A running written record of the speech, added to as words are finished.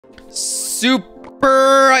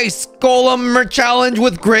Super Ice Golem challenge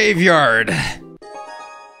with Graveyard.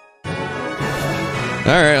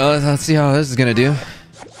 Alright, let's see how this is gonna do.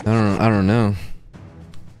 I don't know.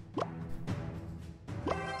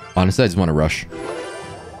 Honestly, I just want to rush.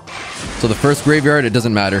 So the first Graveyard, it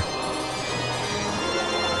doesn't matter.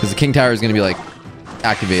 Because the King Tower is gonna be like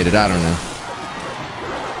activated. I don't know.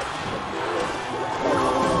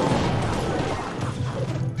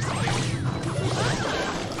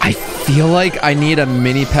 I feel like I need a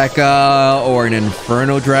mini P.E.K.K.A. or an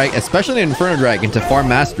Inferno Drag, especially an Inferno Dragon to farm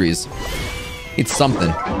masteries. It's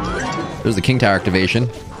something. There's the King Tower activation.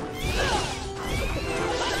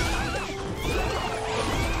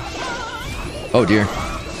 Oh dear.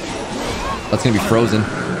 That's gonna be frozen.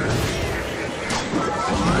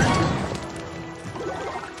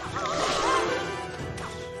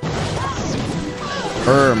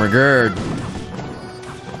 My god.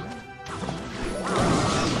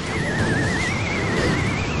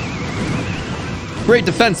 Great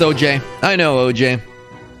defense, OJ. I know, OJ.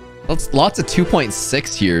 Lots of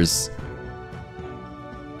 2.6 here's.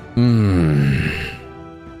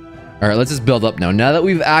 Alright, let's just build up now. Now that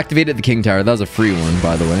we've activated the King Tower, that was a free one,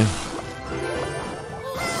 by the way.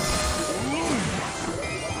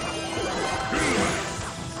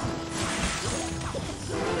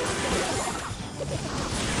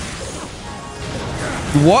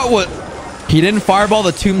 What was... He didn't fireball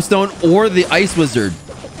the Tombstone or the Ice Wizard.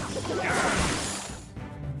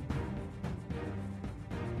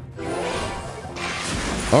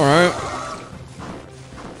 Alright.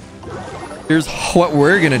 Here's what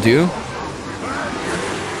we're gonna do.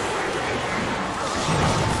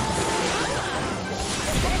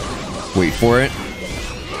 Wait for it.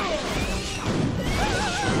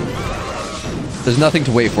 There's nothing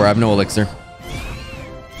to wait for. I have no elixir.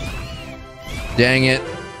 Dang it.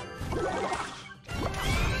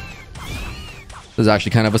 This is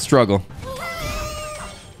actually kind of a struggle.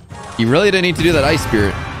 You really didn't need to do that Ice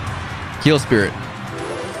Spirit. Heal Spirit.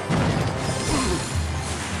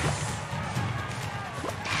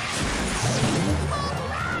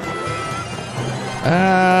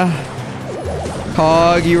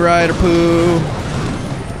 Coggy Rider Poo.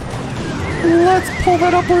 Let's pull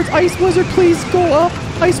that upwards. Ice Wizard, please go up.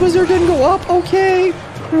 Ice Wizard didn't go up. Okay.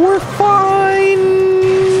 We're fine.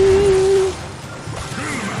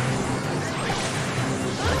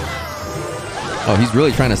 Oh, he's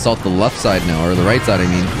really trying to assault the left side now, or the right side, I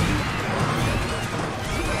mean.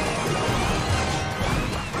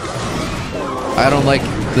 I don't like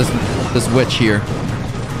this witch here.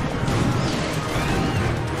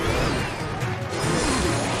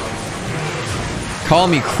 Call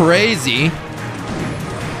me crazy,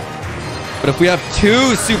 but if we have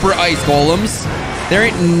two Super Ice Golems, there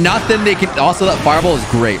ain't nothing they can... Also, that Fireball is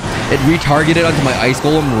great. It retargeted onto my Ice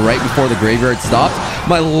Golem right before the Graveyard stopped.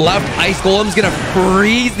 My left Ice Golem's gonna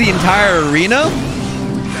freeze the entire arena.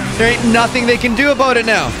 There ain't nothing they can do about it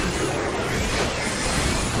now.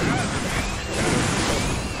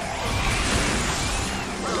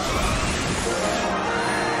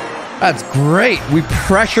 That's great. We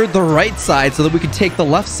pressured the right side so that we could take the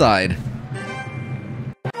left side.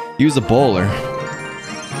 Use a bowler.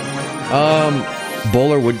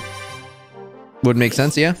 Bowler would make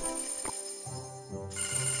sense, yeah.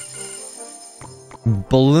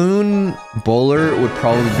 Balloon Bowler would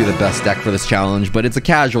probably be the best deck for this challenge, but it's a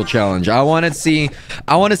casual challenge. I want to see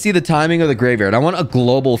the timing of the Graveyard. I want a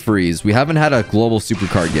global freeze. We haven't had a global super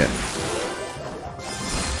card yet.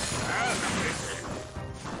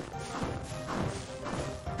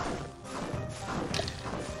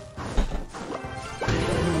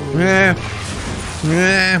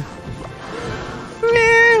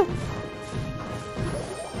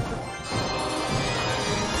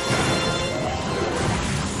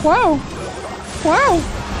 Wow. Wow.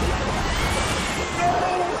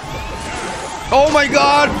 Oh my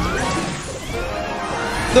god.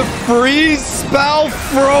 The freeze spell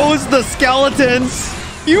froze the skeletons.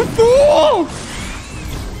 You fool.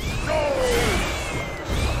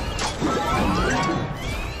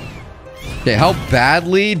 Okay, how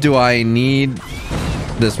badly do I need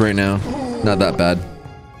this right now? Not that bad.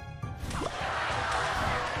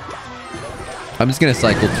 I'm just gonna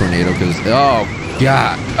cycle Tornado because... Oh,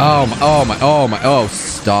 God. Oh,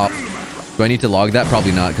 stop. Do I need to log that?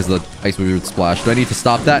 Probably not because the Ice Wizard splash. Do I need to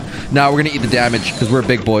stop that? No, we're gonna eat the damage because we're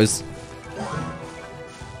big boys.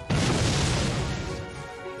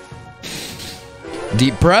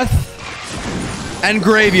 Deep breath. And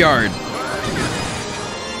Graveyard.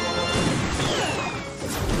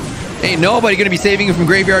 Ain't nobody gonna be saving you from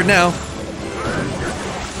Graveyard now.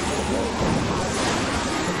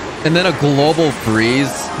 And then a global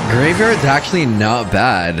freeze. Graveyard's actually not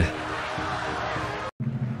bad.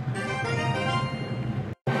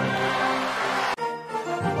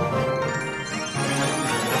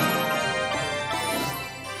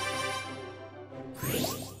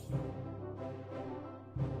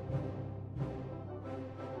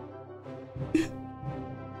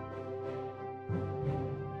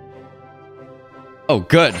 Oh,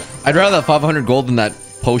 good. I'd rather have 500 gold than that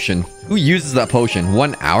potion. Who uses that potion?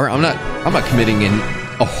 1 hour? I'm not committing in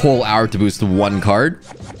a whole hour to boost one card.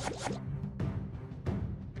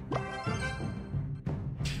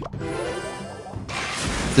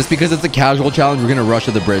 Just because it's a casual challenge, we're gonna rush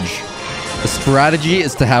to the bridge. The strategy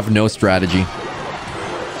is to have no strategy.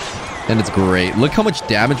 And it's great. Look how much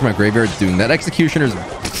damage my graveyard's doing. That executioner's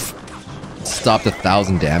stopped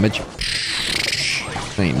 1,000 damage.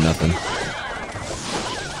 That ain't nothing.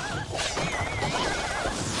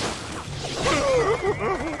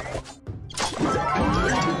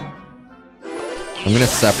 I'm gonna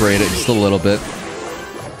separate it just a little bit.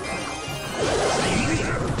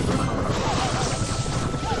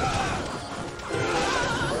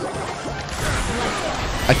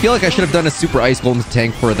 I feel like I should have done a super Ice Golem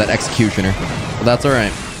tank for that executioner, but that's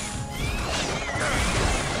alright.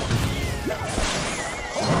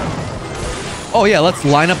 Oh yeah, let's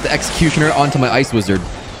line up the executioner onto my Ice Wizard.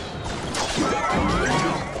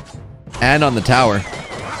 And on the tower.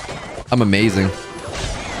 I'm amazing.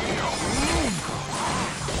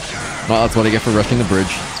 Well, that's what I get for rushing the bridge.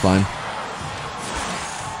 It's fine.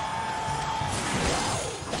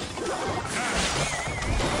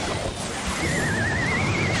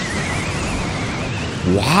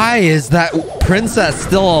 Why is that princess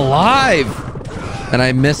still alive? And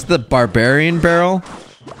I missed the barbarian barrel?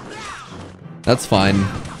 That's fine.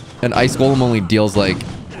 And Ice Golem only deals like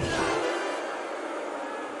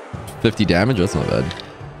 50 damage? That's not bad.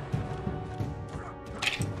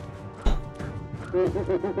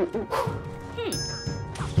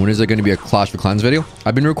 When is there going to be a Clash of Clans video?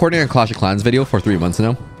 I've been recording a Clash of Clans video for 3 months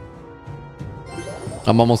now.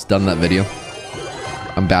 I'm almost done that video.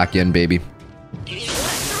 I'm back in, baby.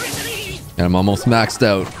 And I'm almost maxed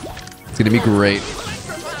out. It's going to be great.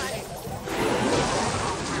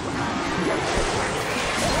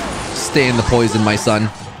 Stay in the poison, my son.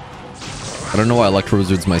 I don't know why Electro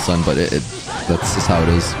Wizard's my son, but that's just how it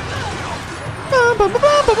is.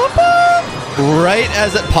 Right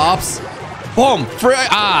as it pops. Boom!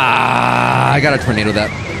 I got a tornado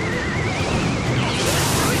that.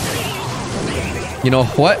 You know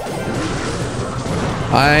what?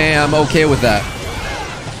 I am okay with that.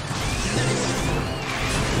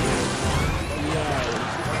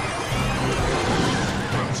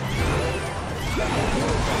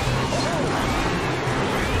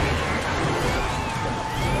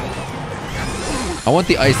 I want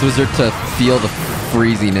the Ice Wizard to feel the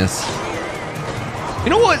freeziness. You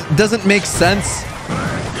know what doesn't make sense?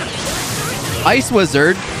 Ice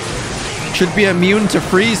Wizard should be immune to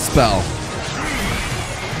freeze spell.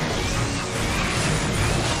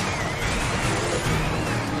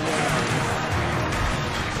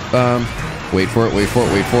 Wait for it, wait for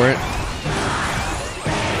it, wait for it.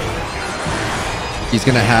 He's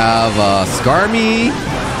gonna have Scar Me,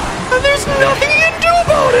 and there's nothing he can do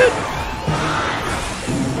about it!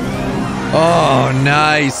 Oh,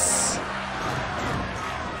 nice.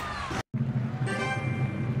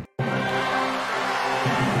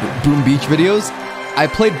 Boom Beach videos. I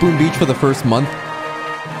played Boom Beach for the first month,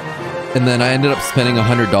 and then I ended up spending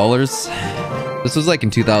 $100. This was like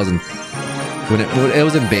in 2000 when it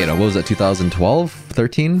was in beta. What was it? 2012,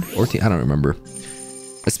 13, 14? I don't remember.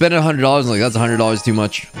 I spent $100. I'm like, that's $100 too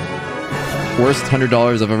much. Worst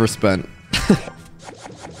 $100 I've ever spent.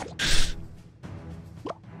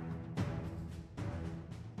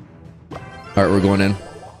 All right, we're going in.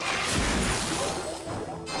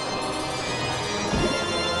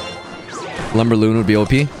 Lumberloon would be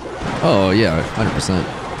OP. Oh, yeah, 100%.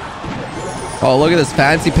 Oh, look at this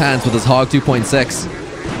fancy pants with his Hog 2.6.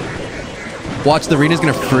 Watch, the arena's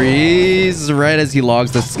gonna freeze right as he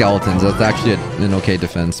logs the skeletons. That's actually an okay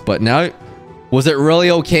defense. But now, was it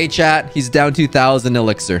really okay, chat? He's down 2,000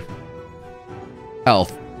 elixir.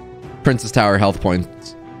 Health. Princess Tower health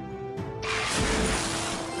points.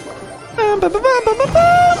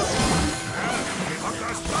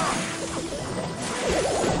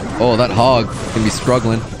 Oh, that hog gonna be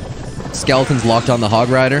struggling. Skeleton's locked on the hog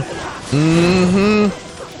rider.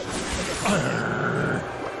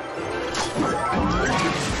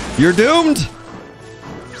 You're doomed.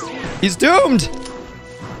 He's doomed.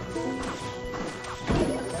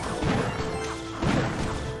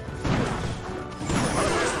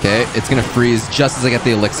 Okay. it's gonna freeze just as I get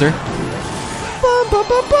the elixir.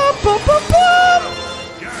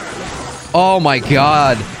 Oh my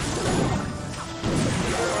god.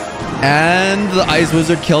 And the Ice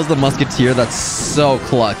Wizard kills the Musketeer. That's so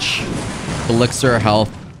clutch. Elixir, health.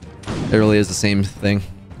 It really is the same thing.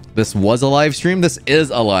 This was a live stream. This is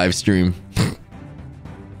a live stream.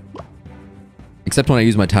 Except when I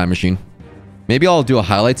use my time machine. Maybe I'll do a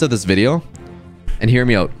highlights of this video. And hear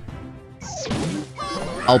me out.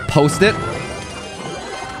 I'll post it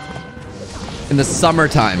in the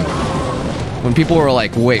summertime. When people were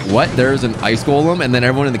like, wait, what? There's an Ice Golem? And then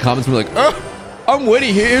everyone in the comments were like, I'm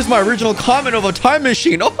witty. Here's my original comment of a time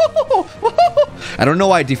machine. I don't know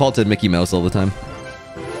why I default to Mickey Mouse all the time.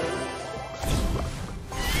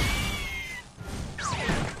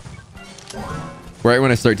 Right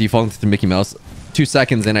when I start defaulting to Mickey Mouse, 2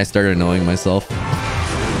 seconds in, I started annoying myself.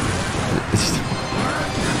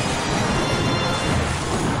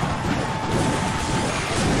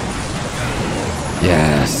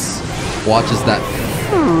 Yes. Watches that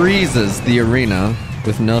freezes the arena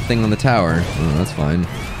with nothing on the tower. Oh, that's fine.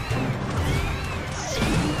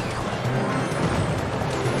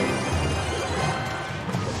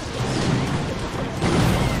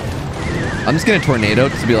 I'm just gonna tornado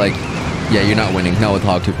to be like, yeah, you're not winning. Not with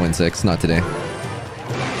Hog 2.6. Not today.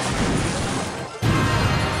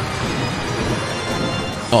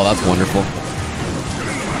 Oh, that's wonderful.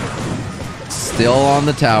 Still on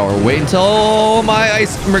the tower. Wait until my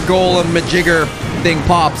Ice Golem Majigger thing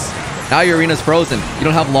pops. Now your arena's frozen. You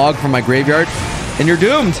don't have log from my graveyard, and you're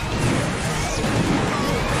doomed.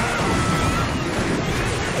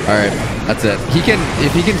 Alright, that's it.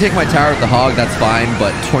 If he can take my tower with the Hog, that's fine,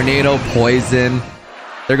 but Tornado, Poison...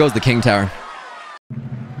 There goes the King Tower.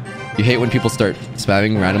 You hate when people start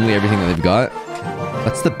spamming randomly everything that they've got?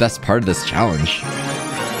 That's the best part of this challenge.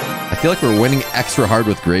 I feel like we're winning extra hard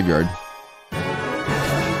with Graveyard.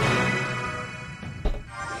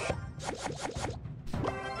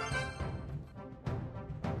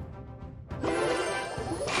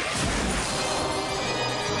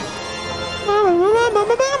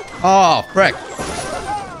 Oh, frick.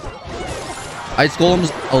 Ice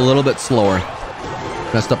Golem's a little bit slower.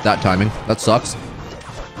 Messed up that timing. That sucks.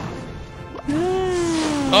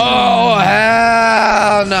 Oh,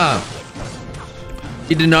 hell no.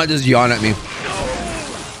 He did not just yawn at me.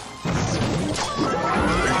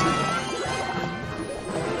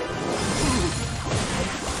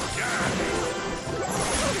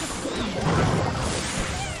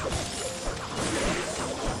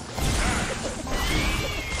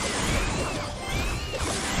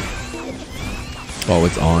 Oh,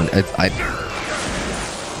 it's on.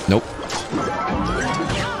 Nope.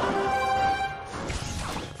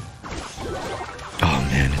 Oh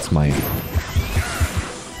man, it's my...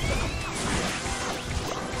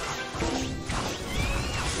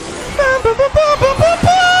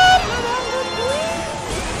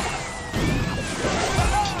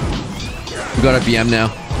 We got a BM now.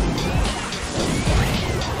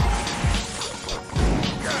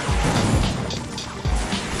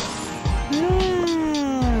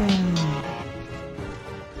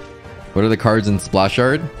 What are the cards in Splash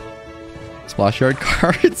Yard? Splash Yard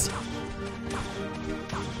cards?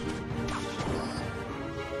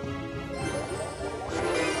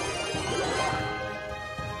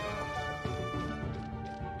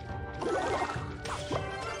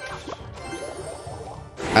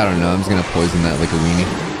 I don't know. I'm just gonna poison that like a weenie.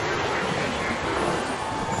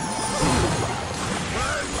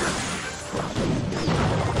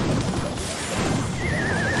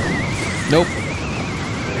 Nope.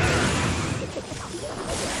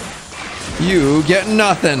 You get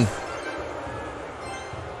nothing.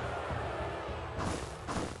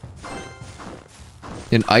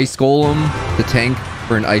 An Ice Golem, the tank,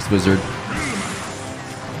 for an Ice Wizard.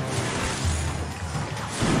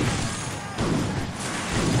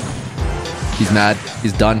 He's mad.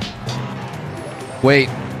 He's done. Wait.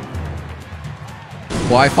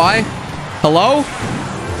 Wi-Fi? Hello?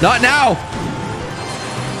 Not now!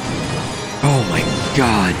 Oh my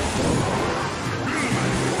god.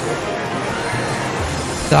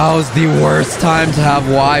 That was the worst time to have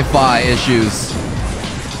Wi-Fi issues.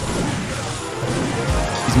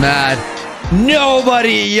 He's mad.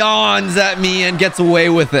 Nobody yawns at me and gets away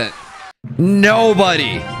with it.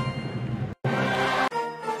 Nobody.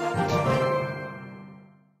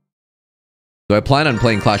 Do I plan on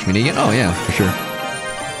playing Clash Mini again? Oh yeah, for sure.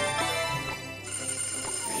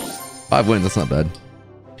 5 wins, that's not bad.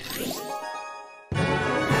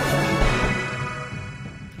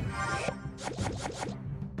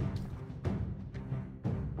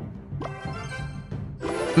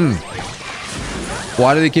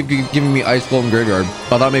 Why do they keep giving me Ice Golem Graveyard?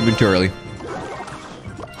 Oh, that may have been too early.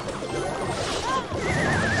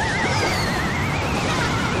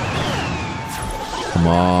 Come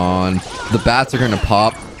on. The bats are going to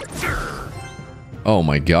pop. Oh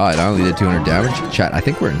my god, I only did 200 damage. Chat, I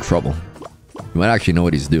think we're in trouble. You might actually know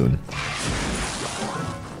what he's doing.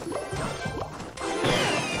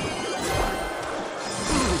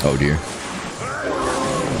 Oh dear.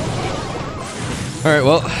 Alright,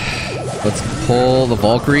 well, let's pull the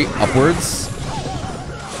Valkyrie upwards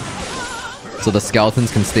so the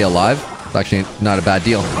skeletons can stay alive. It's actually not a bad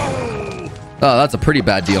deal. Oh, that's a pretty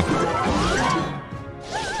bad deal.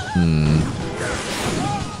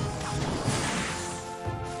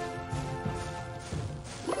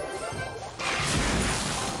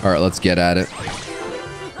 Alright, let's get at it.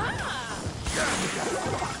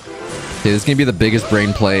 Okay, this is going to be the biggest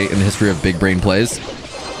brain play in the history of big brain plays.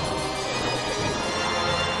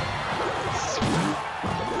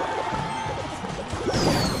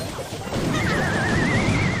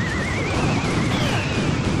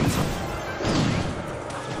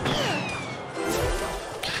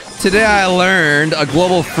 Today I learned a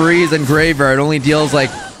global freeze and graveyard only deals like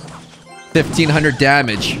 1,500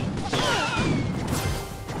 damage.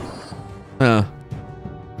 Huh.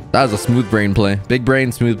 That was a smooth brain play. Big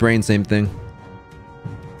brain, smooth brain, same thing.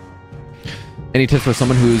 Any tips for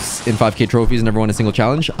someone who's in 5k trophies and never won a single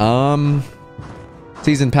challenge?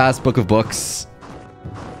 Season pass, book of books.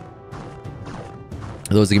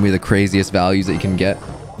 Those are gonna be the craziest values that you can get.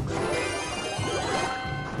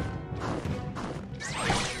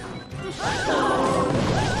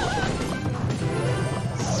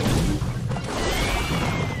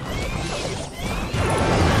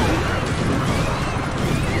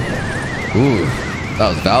 Ooh, that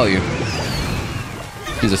was value.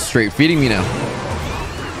 He's just straight feeding me now.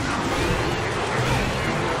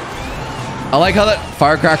 I like how that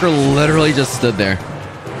firecracker literally just stood there.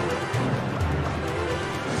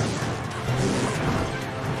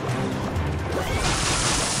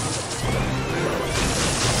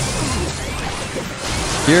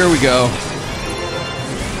 Here we go.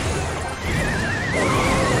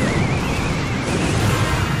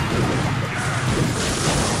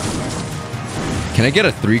 Can I get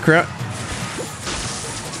a 3 crown?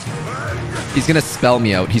 He's gonna spell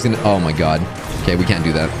me out. He's gonna... Oh my god. Okay, we can't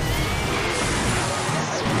do that.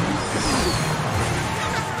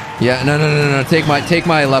 Yeah, no. Take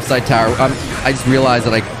my left side tower. I just realized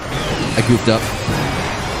that I goofed up.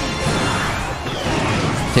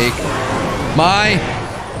 Take my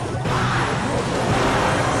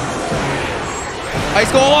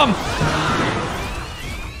Ice Golem.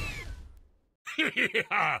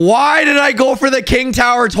 Why did I go for the King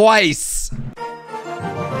Tower twice?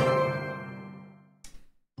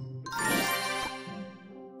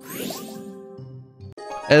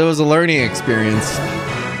 It was a learning experience.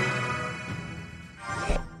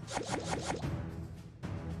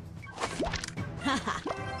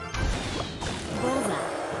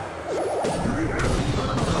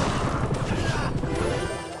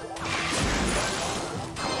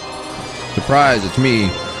 Surprise, it's me,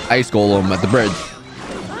 Ice Golem at the bridge.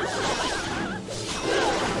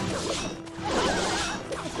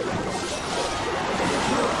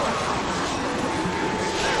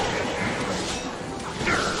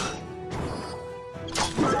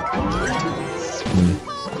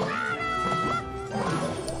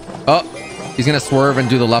 Oh, he's gonna swerve and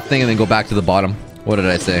do the left thing and then go back to the bottom. What did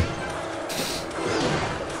I say?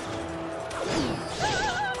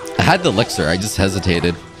 I had the elixir, I just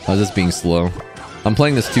hesitated. I was just being slow. I'm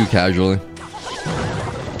playing this too casually.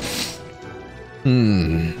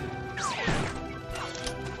 Yay.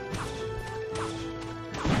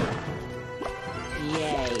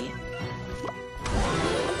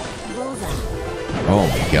 Oh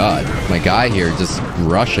my god. My guy here just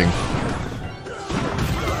rushing.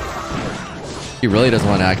 He really doesn't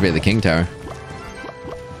want to activate the King Tower.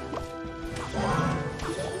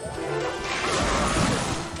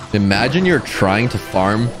 Imagine you're trying to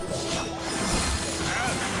farm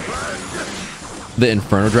the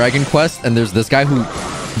Inferno Dragon quest, and there's this guy who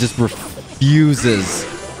just refuses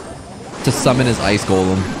to summon his Ice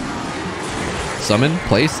Golem. Summon?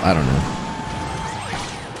 Place? I don't know.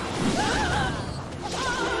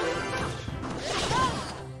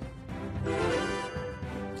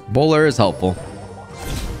 Bowler is helpful.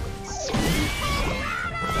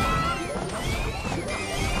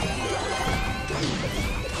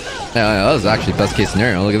 Yeah, that was actually best case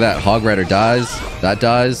scenario. Look at that. Hog Rider dies. That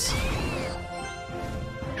dies.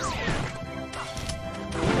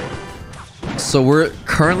 So we're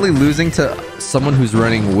currently losing to someone who's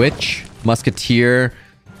running Witch, Musketeer,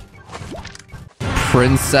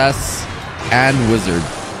 princess, and wizard.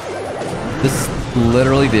 This is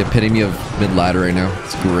literally the epitome of mid-ladder right now.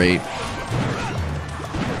 It's great.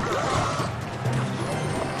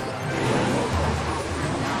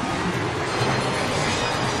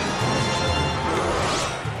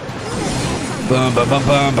 Bum, bum, bum,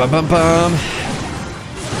 bum, bum, bum, bum.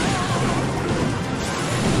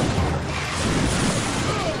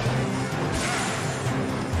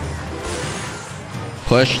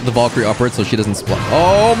 Push the Valkyrie upwards so she doesn't split.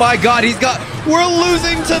 Oh my god, we're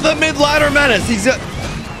losing to the mid-ladder menace. He's got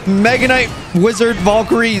Mega Knight, Wizard,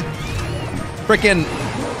 Valkyrie, freaking...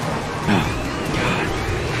 Oh, god.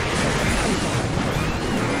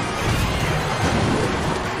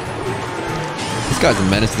 This guy's a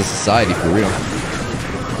menace to society for real.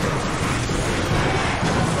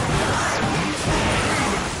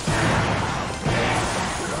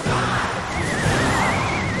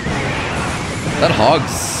 That hog's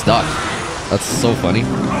stuck. That's so funny.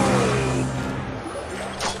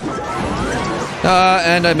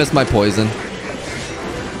 And I missed my poison.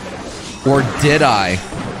 Or did I?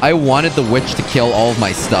 I wanted the witch to kill all of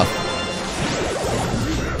my stuff.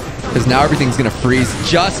 Because now everything's gonna freeze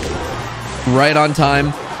just right on time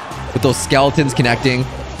with those skeletons connecting.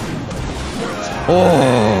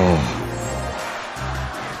 Oh.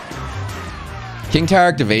 King Tower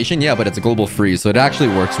activation? Yeah, but it's a global freeze, so it actually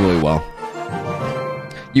works really well.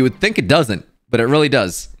 You would think it doesn't, but it really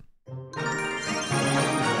does.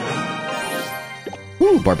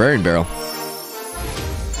 Ooh, Barbarian Barrel.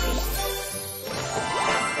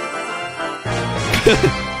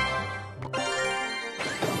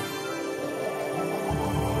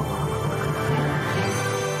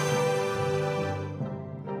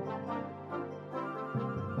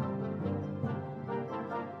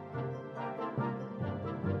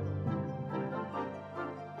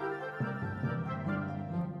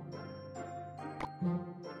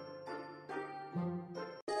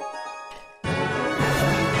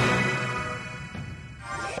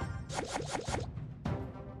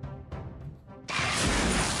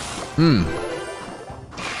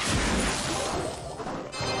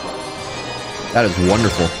 That is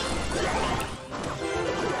wonderful.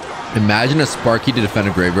 Imagine a Sparky to defend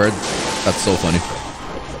a graveyard. That's so funny.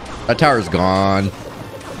 That tower's gone.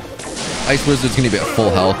 Ice Wizard's gonna be at full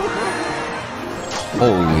health.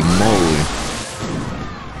 Holy moly.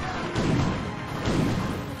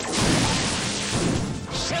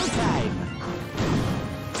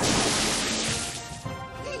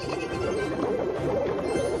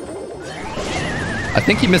 I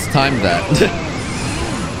think he mistimed that.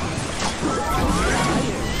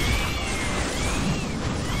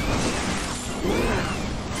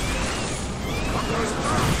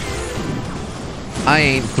 I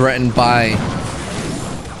ain't threatened by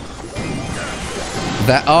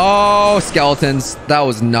that. Oh, skeletons. That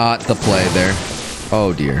was not the play there.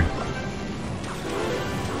 Oh, dear.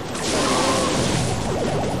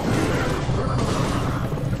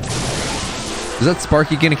 Is that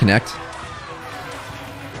Sparky gonna connect?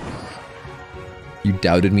 You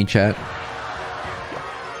doubted me, chat?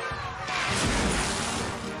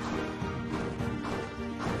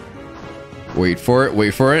 Wait for it,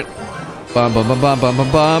 wait for it. Bum, bum, bum, bum, bum, bum,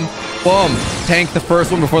 bum. Boom. Tank the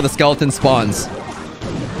first one before the skeleton spawns.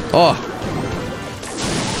 Oh.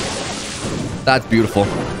 That's beautiful.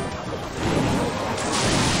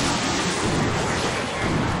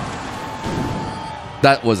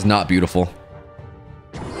 That was not beautiful.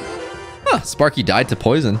 Huh, Sparky died to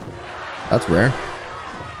poison. That's rare.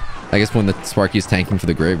 I guess when the Sparky is tanking for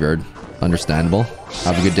the graveyard. Understandable.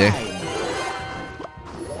 Have a good day.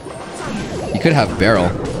 You could have Barrel.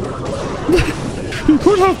 You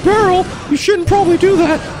could have Barrel. You shouldn't probably do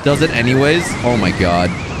that. Does it anyways? Oh my god.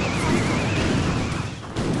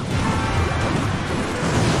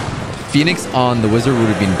 Phoenix on the Wizard would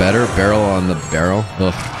have been better. Barrel on the Barrel.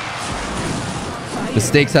 Ugh.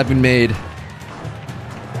 Mistakes have been made.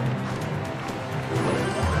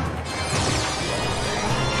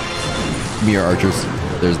 Mere archers.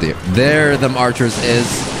 There them archers is.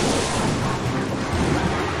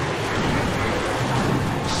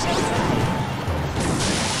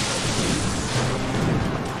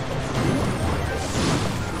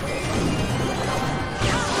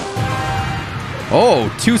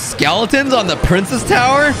 Oh, 2 skeletons on the Princess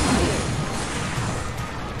Tower?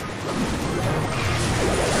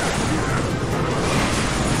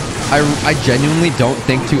 I genuinely don't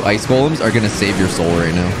think 2 Ice Golems are gonna save your soul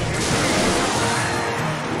right now.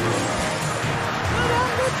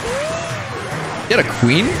 You had a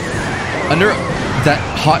queen? Under that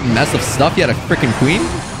hot mess of stuff, you had a freaking queen?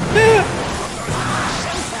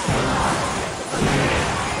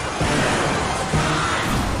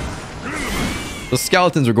 The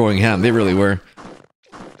skeletons were going ham. They really were.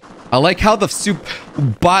 I like how the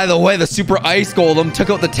by the way, the super ice golem took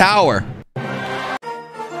out the tower.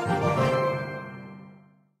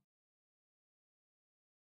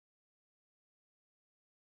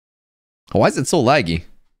 Why is it so laggy?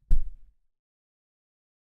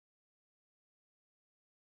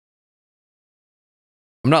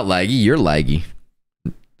 I'm not laggy, you're laggy.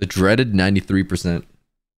 The dreaded 93%.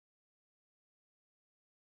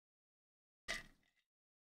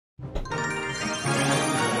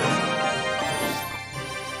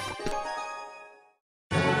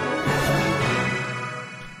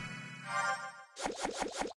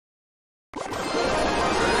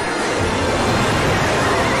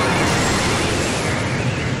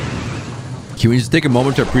 Can we just take a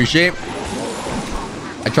moment to appreciate?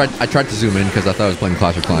 I tried to zoom in because I thought I was playing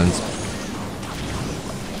Clash of Clans.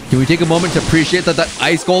 Can we take a moment to appreciate that that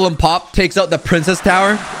Ice Golem pop takes out the Princess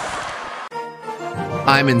Tower?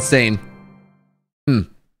 I'm insane. Is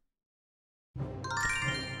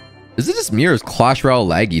it just me or is Clash Royale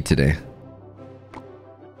laggy today?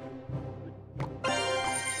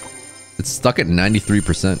 It's stuck at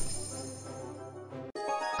 93%.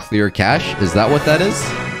 Clear cache? Is that what that is?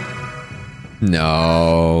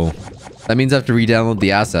 No. That means I have to re-download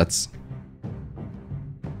the assets.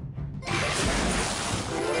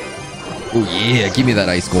 Oh yeah, give me that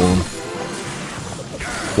Ice Golem.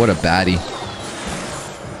 What a baddie.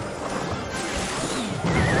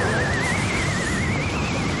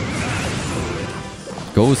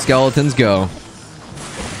 Go skeletons, go.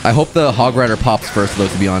 I hope the Hog Rider pops first though,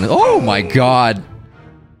 to be honest. Oh my god.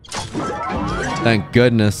 Thank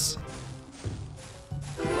goodness.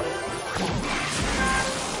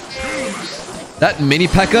 That mini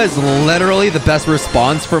P.E.K.K.A is literally the best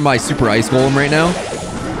response for my super Ice Golem right now.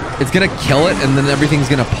 It's gonna kill it, and then everything's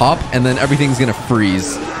gonna pop, and then everything's gonna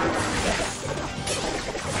freeze.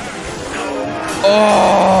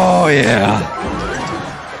 Oh, yeah.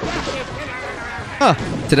 Huh.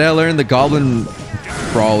 Today I learned the Goblin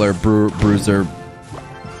Brawler Bruiser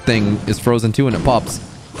thing is frozen too, and it pops.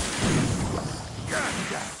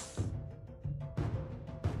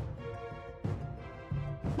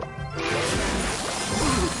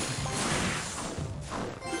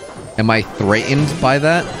 Am I threatened by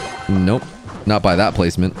that? Nope. Not by that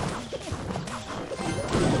placement.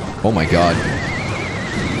 Oh my god.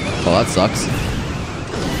 Oh, that sucks.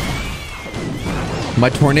 My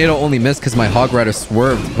tornado only missed because my Hog Rider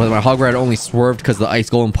swerved, but my Hog Rider only swerved because the Ice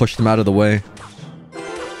Golem pushed him out of the way.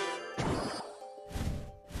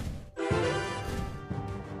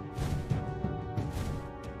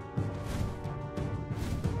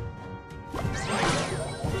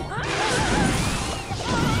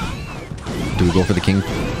 Do we go for the king?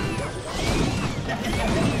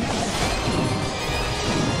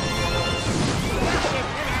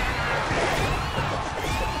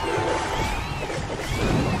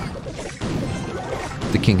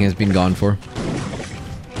 The king has been gone for.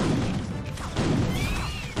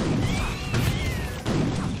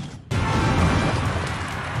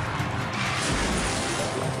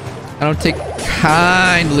 I don't take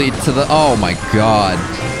kindly to the... Oh my god.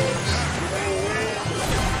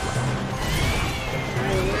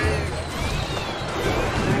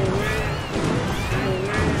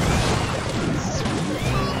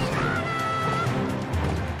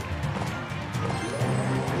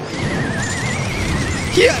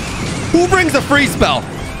 Yeah. Who brings a free spell?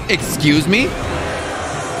 Excuse me?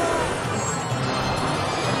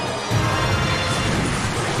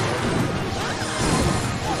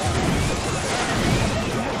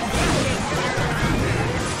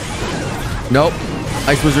 Nope.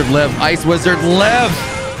 Ice Wizard live. Ice Wizard live.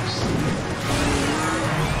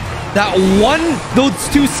 That one, those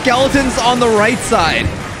two skeletons on the right side.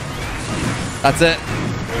 That's it.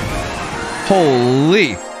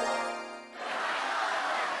 Holy.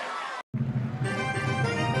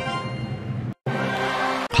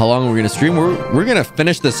 How long are we gonna stream? We're gonna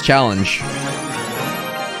finish this challenge.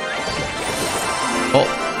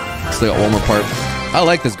 Oh, still got one more part. I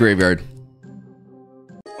like this graveyard.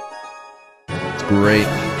 It's great.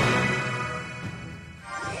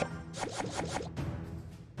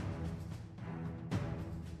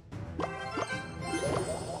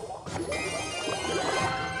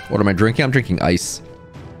 What am I drinking? I'm drinking ice.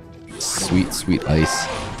 Sweet, sweet ice.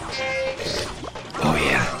 Oh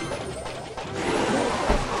yeah.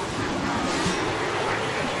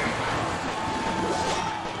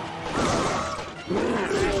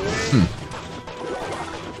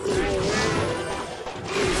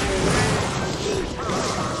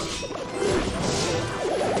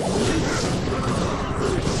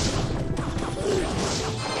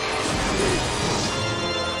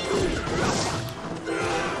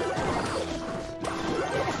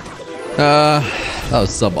 That was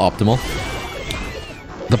suboptimal.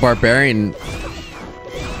 The Barbarian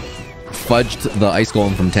fudged the Ice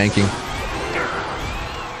Golem from tanking.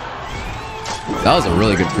 That was a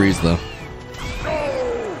really good freeze, though.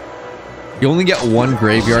 You only get one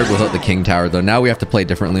graveyard without the King Tower, though. Now we have to play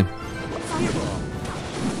differently.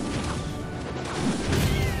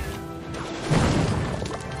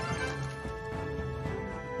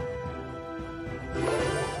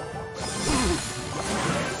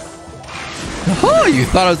 Oh, you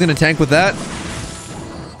thought I was going to tank with that?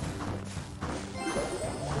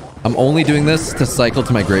 I'm only doing this to cycle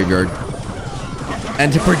to my graveyard.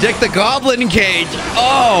 And to predict the Goblin Cage.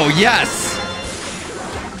 Oh, yes.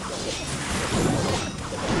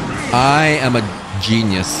 I am a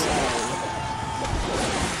genius.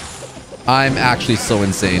 I'm actually so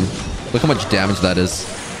insane. Look how much damage that is.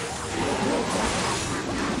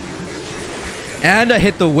 And I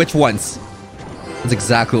hit the witch once. That's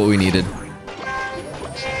exactly what we needed.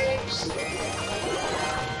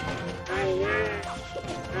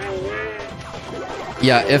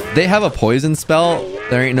 Yeah, if they have a poison spell,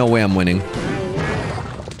 there ain't no way I'm winning.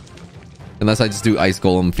 Unless I just do Ice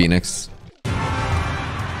Golem Phoenix.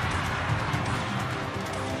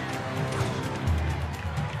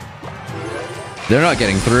 They're not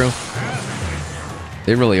getting through.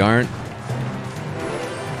 They really aren't.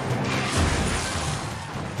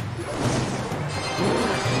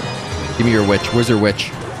 Give me your witch. Where's your witch?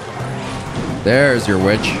 There's your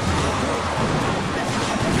witch.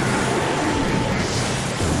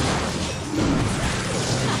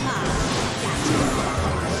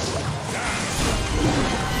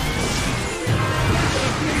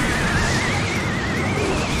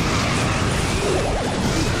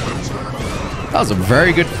 That was a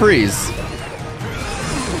very good freeze.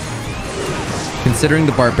 Considering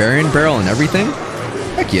the Barbarian barrel and everything?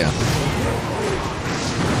 Heck yeah.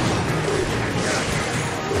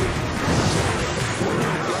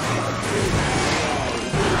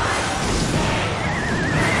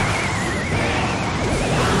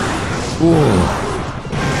 Ooh.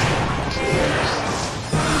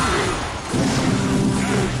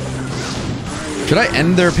 Should I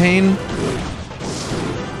end their pain?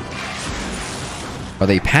 Are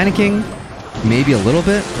they panicking? Maybe a little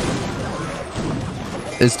bit?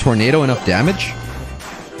 Is Tornado enough damage?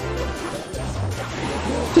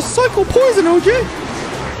 Just cycle poison, OJ!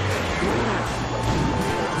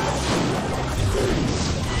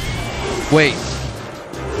 Wait.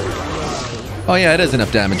 Oh yeah, it is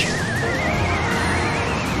enough damage.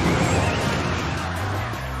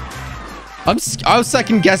 I was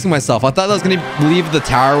second guessing myself. I thought I was gonna leave the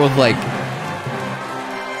tower with like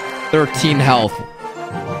 13 health.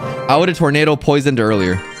 I would have tornado poisoned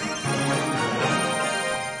earlier.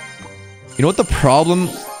 You know what the problem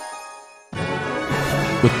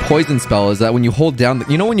with poison spell is? That when you hold down,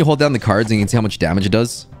 you know when you hold down the cards and you can see how much damage it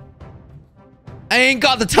does? I ain't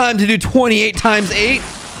got the time to do 28 times 8.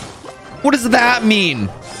 What does that mean?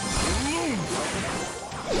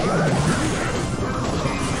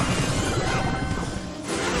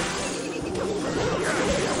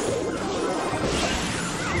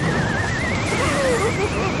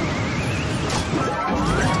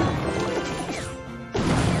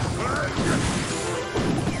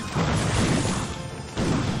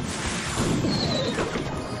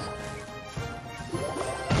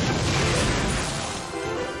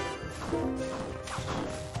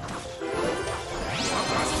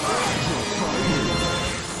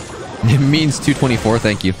 It means 224,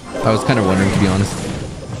 thank you. I was kind of wondering, to be honest.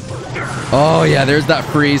 Oh, yeah, there's that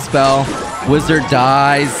freeze spell. Wizard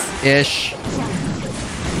dies-ish.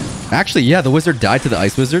 Actually, yeah, the wizard died to the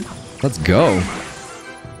ice wizard. Let's go.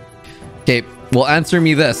 Okay, well, answer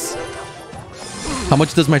me this. How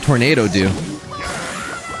much does my tornado do?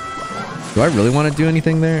 Do I really want to do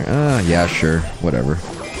anything there? Yeah, sure. Whatever.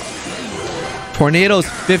 Tornado's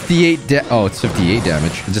 58 oh, it's 58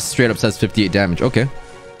 damage. It just straight up says 58 damage. Okay.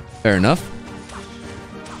 Fair enough.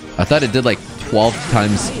 I thought it did like 12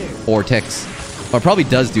 times 4 ticks. Well, it probably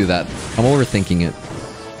does do that. I'm overthinking it.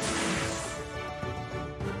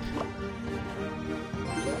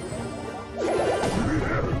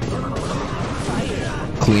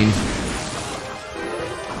 Clean.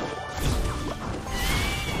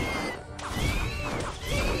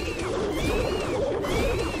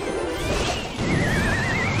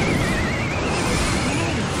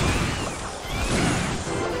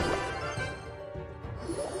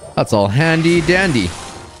 That's all handy dandy.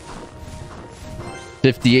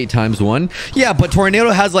 58 times 1. Yeah, but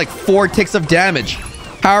Tornado has like 4 ticks of damage.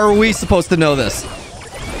 How are we supposed to know this?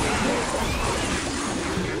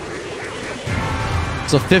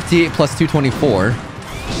 So 58 plus 224.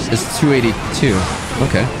 It's 282.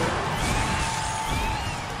 Okay.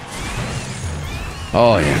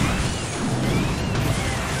 Oh, yeah.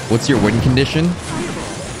 What's your win condition?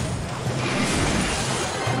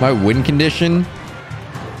 My win condition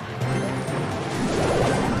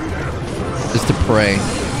is to pray.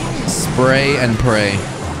 Spray and pray.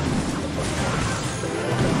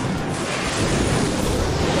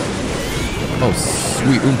 Oh,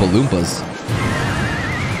 sweet Oompa Loompas.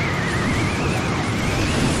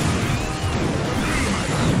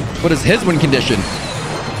 What is his win condition?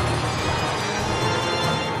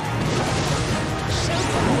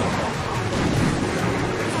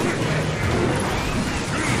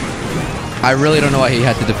 I really don't know why he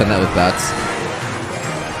had to defend that with bats.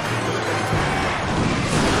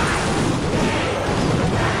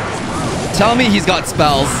 Tell me he's got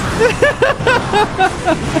spells.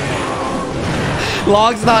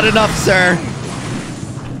 Log's not enough, sir.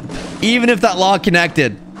 Even if that log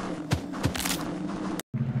connected.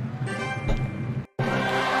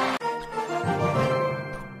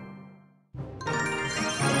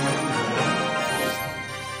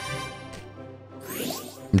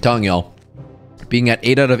 I'm telling y'all, being at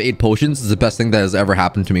 8 out of 8 potions is the best thing that has ever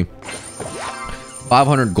happened to me.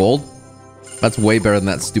 500 gold? That's way better than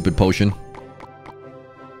that stupid potion.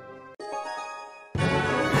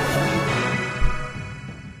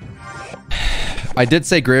 I did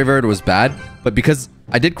say Graveyard was bad, but because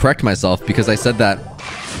I did correct myself because I said that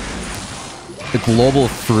the global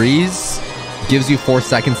freeze gives you 4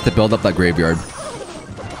 seconds to build up that graveyard.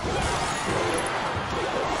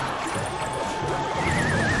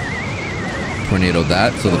 Tornado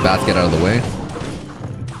that, so the bats get out of the way.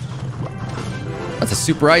 That's a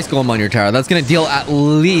super ice golem on your tower. That's gonna deal at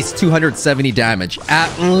least 270 damage.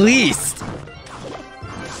 At least!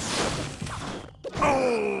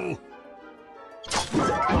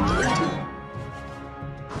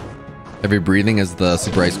 Every breathing is the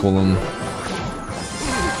super ice golem.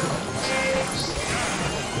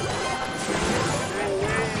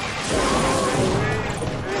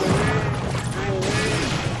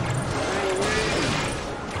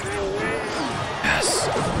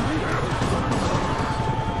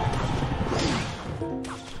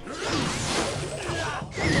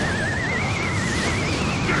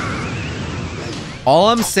 All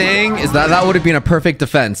I'm saying is that that would have been a perfect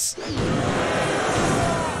defense.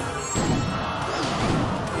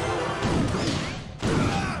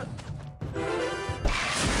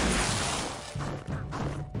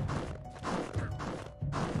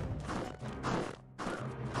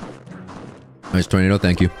 Nice tornado,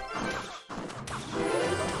 thank you.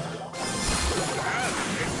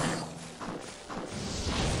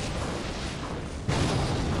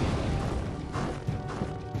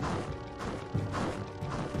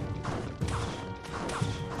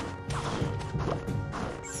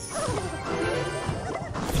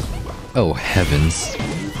 Oh, heavens.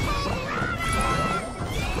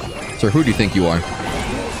 Sir, who do you think you are?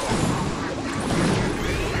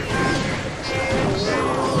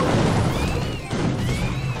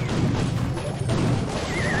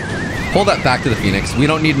 Pull that back to the Phoenix. We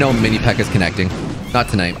don't need no mini P.E.K.K.A.s connecting. Not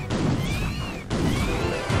tonight.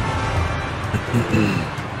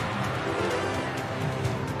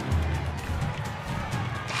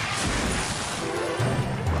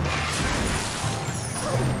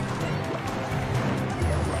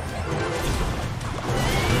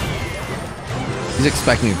 He's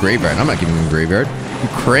expecting a graveyard. I'm not giving him a graveyard. You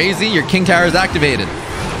crazy? Your King Tower is activated.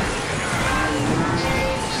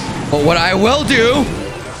 But what I will do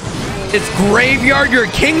is graveyard your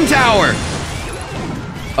King Tower.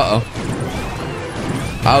 Uh-oh.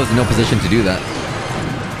 I was in no position to do that.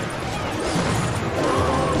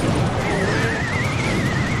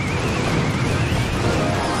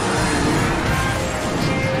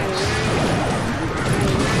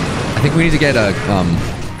 I think we need to get a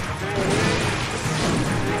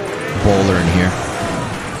bowler in here.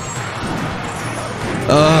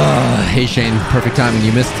 Hey Shane, perfect timing.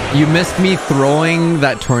 You missed me throwing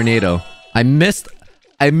that tornado. I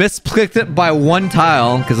misclicked it by 1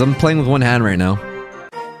 tile because I'm playing with 1 hand right now.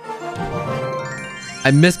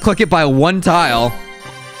 I misclick it by 1 tile.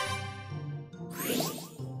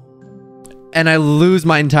 And I lose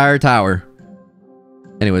my entire tower.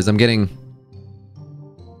 Anyways, I'm getting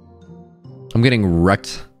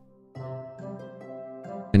wrecked.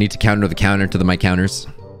 I need to counter the counter to my counters.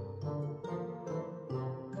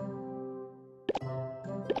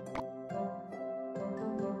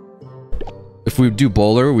 If we do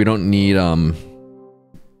bowler, we don't need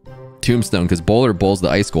tombstone because bowler bowls the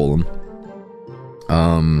ice golem.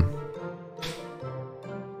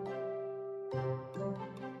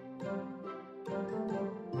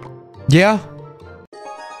 Yeah.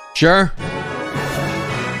 Sure.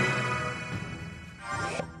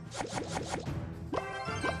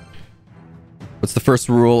 What's the first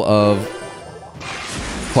rule of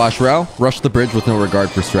Clash Royale? Rush the bridge with no regard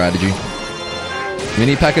for strategy.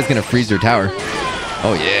 Mini P.E.K.K.A is gonna freeze your tower.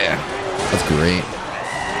 Oh yeah. That's great.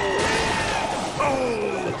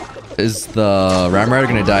 Is the Ram Rider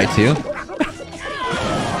gonna die too?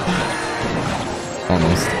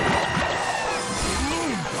 Almost.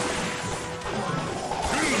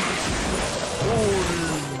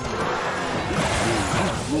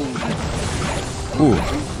 Ooh.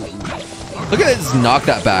 Look at it just knock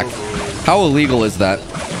that back. How illegal is that?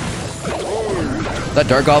 That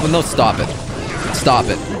Dark Goblin though? Stop it. Stop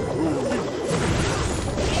it.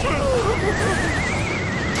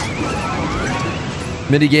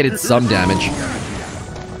 Mitigated some damage.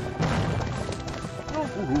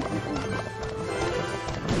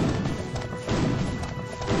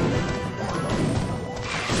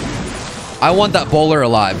 I want that bowler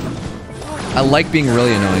alive. I like being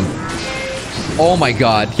really annoying. Oh my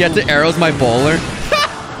god. He had to arrows my bowler.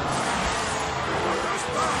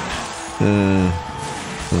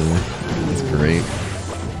 That's great.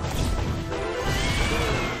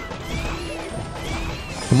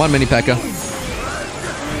 Come on, Mini P.E.K.K.A.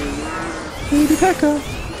 Mini P.E.K.K.A.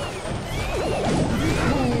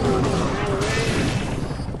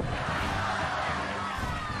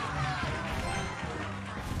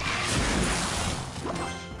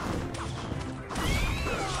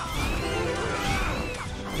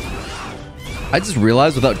 I just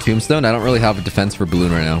realized without Tombstone, I don't really have a defense for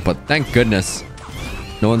Balloon right now. But thank goodness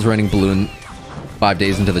no one's running Balloon 5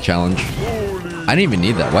 days into the challenge. I didn't even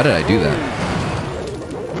need that. Why did I do that?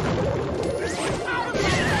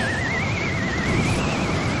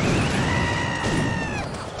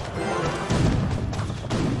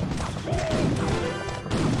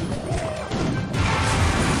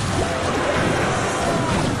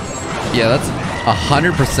 Yeah, that's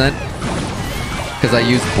 100%. Because I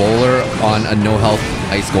use Bowler on a no-health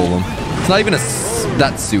Ice Golem. It's not even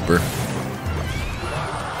that super.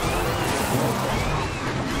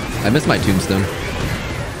 I missed my Tombstone.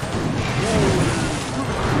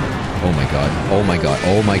 Oh my god. Oh my god.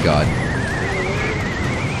 Oh my god.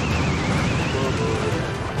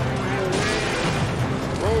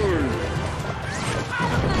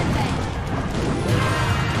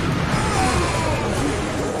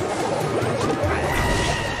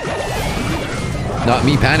 Not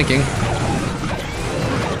me panicking.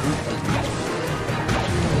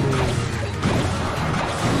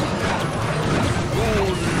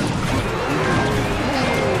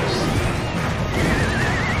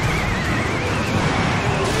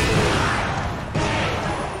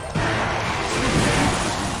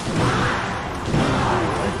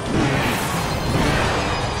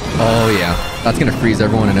 Oh yeah, that's gonna freeze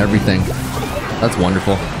everyone and everything. That's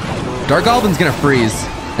wonderful. Dark Goblin's gonna freeze,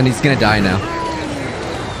 and he's gonna die now.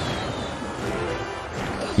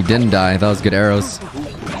 He didn't die. That was good arrows.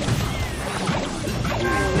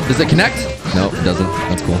 Does it connect? No, it doesn't.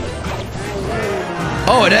 That's cool.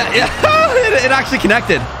 Oh, it actually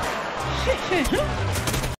connected.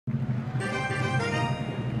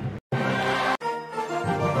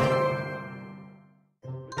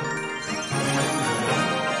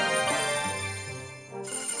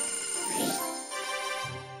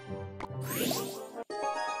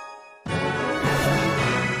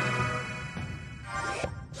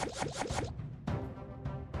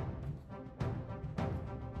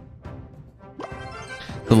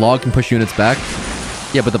 The log can push units back.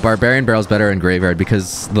 Yeah, but the Barbarian Barrel's better in Graveyard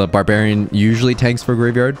because the Barbarian usually tanks for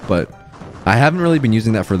Graveyard, but I haven't really been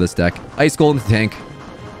using that for this deck. Ice Golem to tank.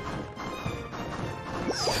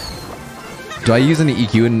 Do I use any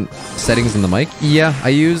EQ in settings in the mic? Yeah, I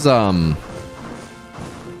use what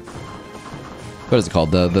is it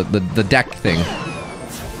called? The deck thing.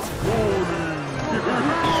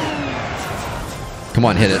 Come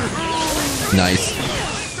on, hit it. Nice.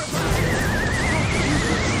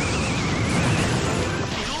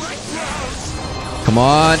 Come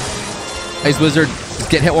on. Ice Wizard, just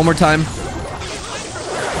get hit one more time.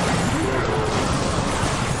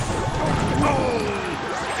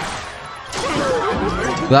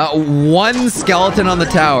 That one skeleton on the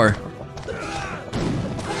tower.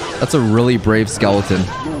 That's a really brave skeleton.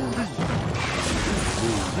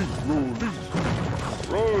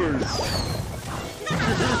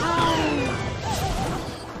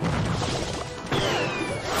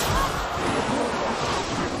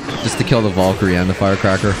 Just to kill the Valkyrie and the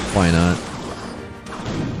Firecracker. Why not?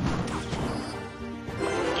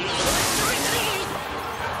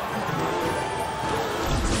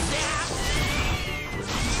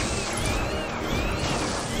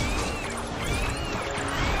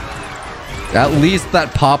 At least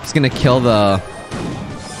that pop's gonna kill the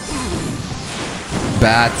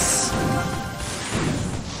bats.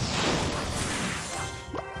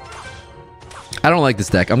 I don't like this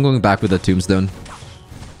deck. I'm going back with a tombstone.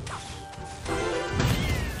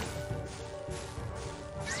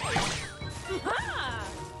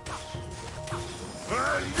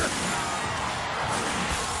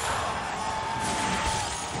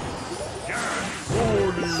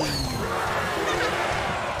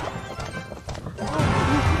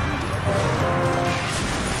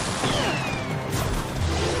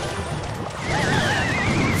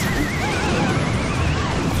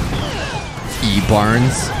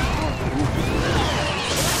 Barnes.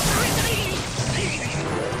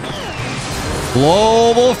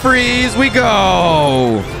 Global freeze, we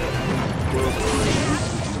go.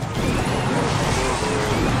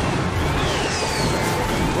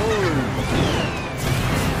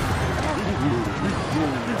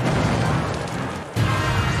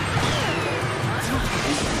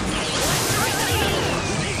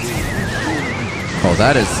 Oh,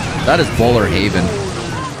 that is Bowler Haven.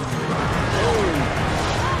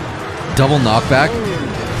 Double knockback.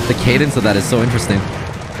 The cadence of that is so interesting.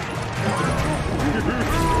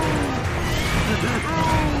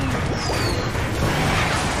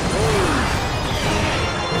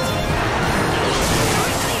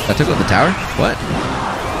 That took out the tower? What?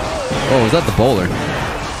 Oh, was that the bowler?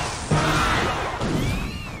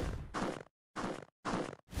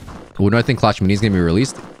 When do I think Clash Mini is going to be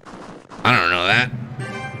released? I don't know that.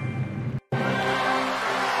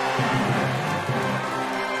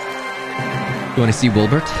 You want to see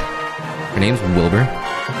Wilbert? Her name's Wilbur.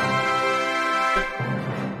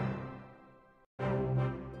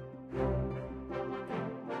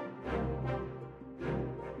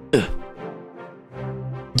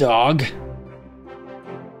 Dog.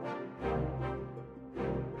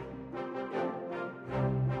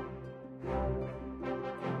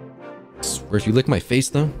 Swear if you lick my face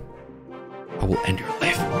though, I will end your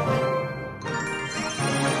life.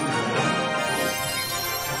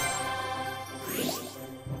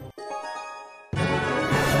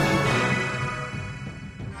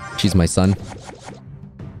 She's my son.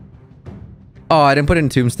 Oh, I didn't put it in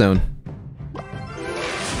Tombstone.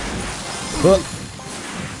 Oh.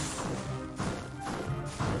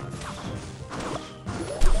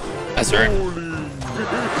 That's her.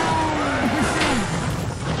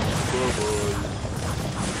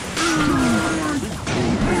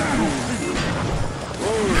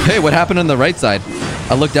 Hey, what happened on the right side?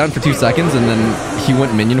 I looked down for 2 seconds and then he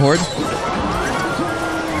went minion horde.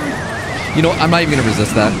 You know, I'm not even gonna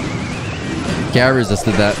resist that. Okay, I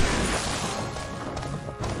resisted that.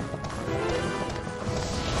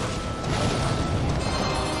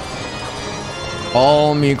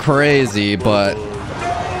 All me crazy, but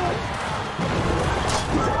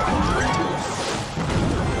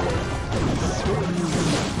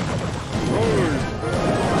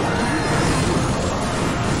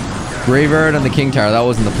Graveyard and the King Tower, that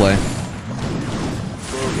wasn't the play.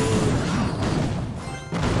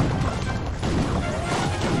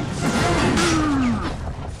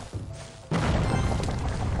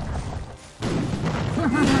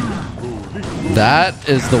 That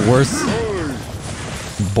is the worst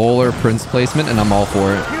bowler prince placement, and I'm all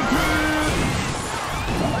for it.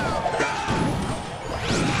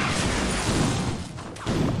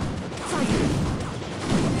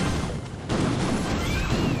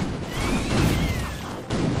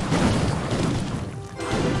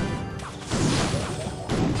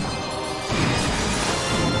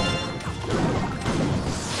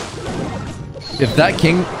 If that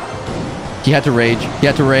king, he had to rage. He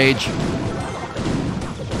had to rage.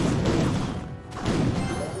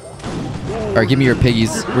 Alright, give me your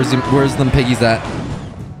piggies. Where's them piggies at?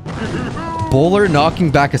 Bowler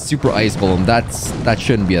knocking back a super Ice Golem. That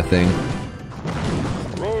shouldn't be a thing.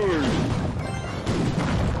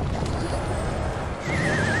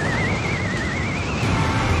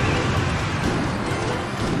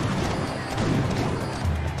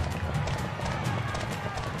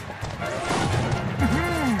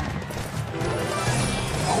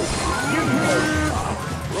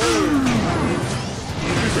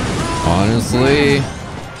 Honestly,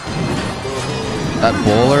 that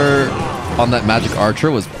bowler on that magic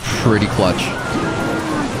archer was pretty clutch.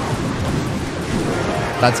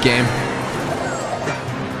 That's game.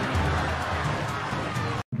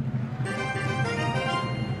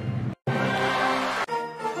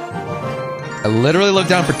 I literally look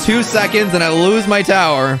down for 2 seconds and I lose my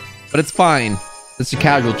tower, but it's fine. It's a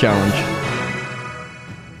casual challenge.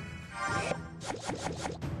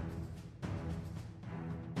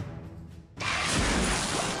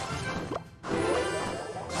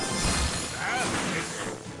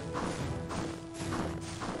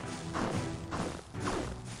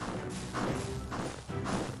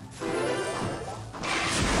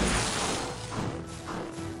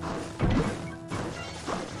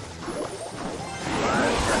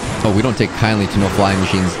 Oh, we don't take kindly to no flying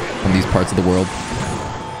machines from these parts of the world.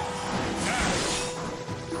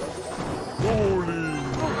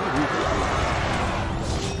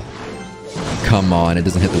 Come on, it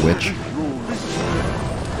doesn't hit the witch.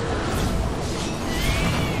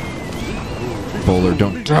 Bowler,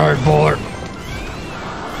 don't die, Bowler!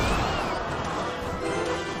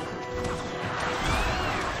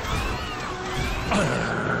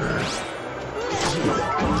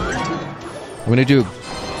 I'm gonna do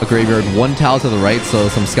a graveyard, one tile to the right, so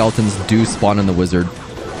some skeletons do spawn in the wizard.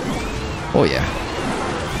 Oh yeah.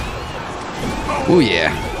 Oh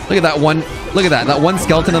yeah. Look at that one. Look at that. That one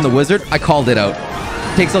skeleton on the wizard. I called it out.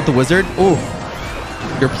 Takes out the wizard. Oh.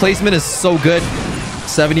 Your placement is so good.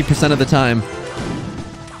 70% of the time.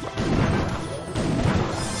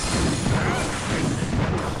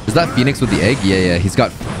 Is that Phoenix with the egg? Yeah, yeah. He's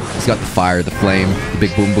got the fire, the flame, the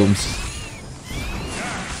big boom booms.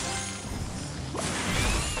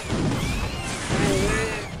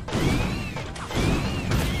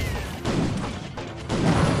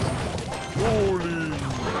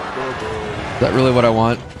 Is that really what I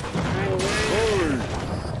want?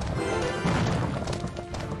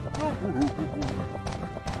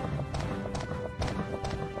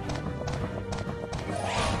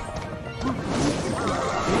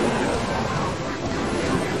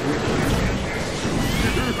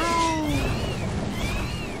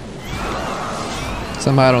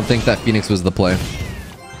 Somehow I don't think that Phoenix was the play.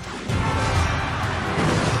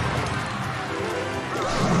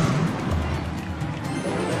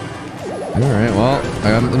 Alright, well,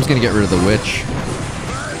 I'm just gonna get rid of the witch.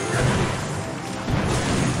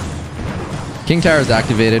 King Tower is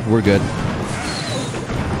activated. We're good.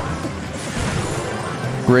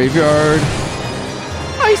 Graveyard.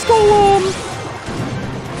 Ice Golem!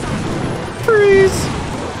 Freeze!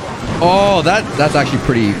 Oh, that's actually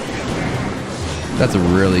pretty... That's a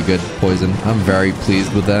really good poison. I'm very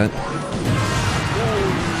pleased with that.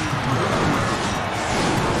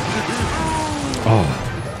 Oh.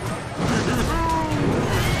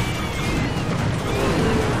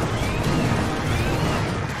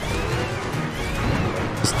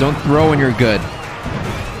 Just don't throw when you're good.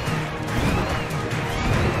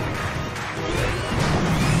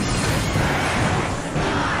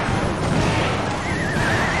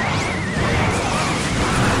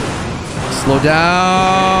 Slow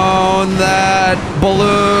down that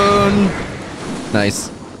balloon. Nice.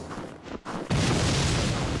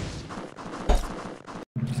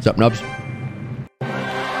 What's up, Nubs?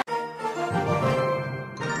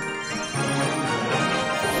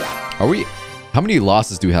 Are we... How many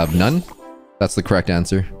losses do we have? None? That's the correct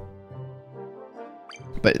answer.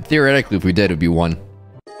 But theoretically, if we did, it would be 1.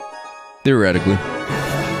 Theoretically.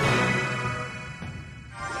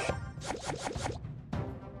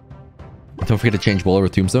 Don't forget to change bowler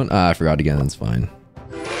with Tombstone. Ah, I forgot again. That's fine.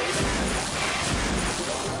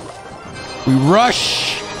 We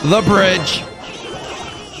rush the bridge.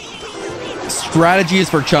 Strategy is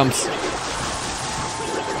for chumps.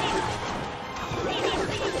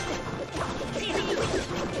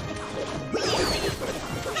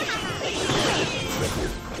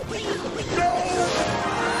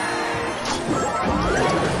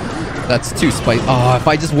 That's too spicy. Oh, if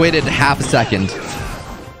I just waited half a second.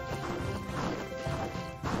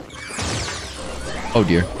 Oh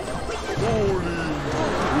dear.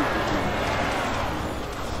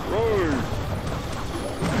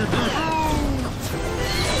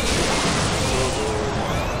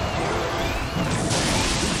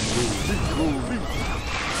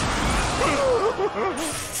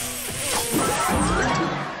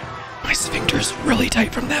 My sphincter's really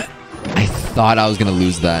tight from that. I thought I was gonna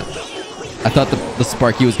lose that. I thought the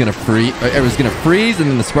Sparky was gonna freeze. It was gonna freeze, and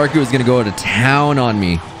then the Sparky was gonna go to town on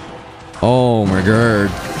me. Oh my god.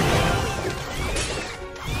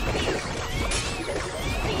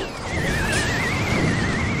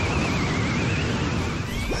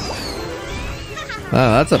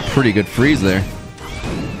 Oh, that's a pretty good freeze there.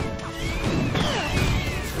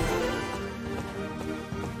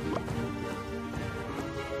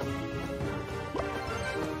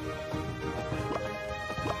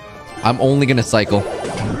 I'm only gonna cycle.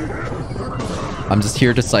 I'm just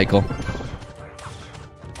here to cycle.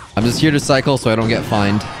 I'm just here to cycle so I don't get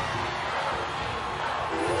fined.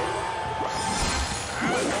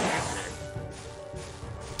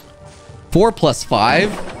 Four plus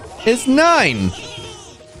 5 is 9.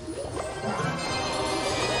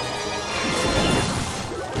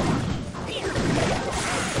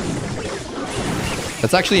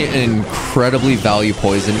 That's actually an incredibly value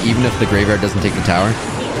poison, even if the graveyard doesn't take the tower.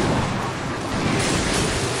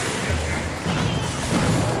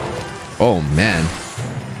 Oh man.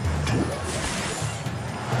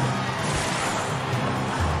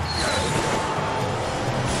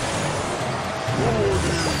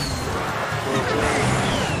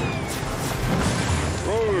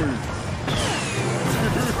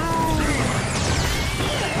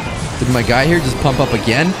 Did my guy here just pump up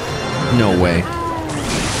again? No way.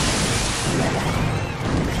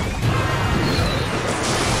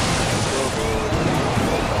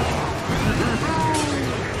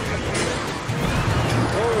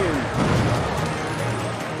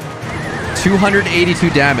 $282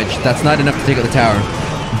 damage. That's not enough to take out the tower.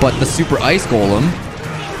 But the Super Ice Golem,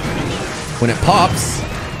 when it pops...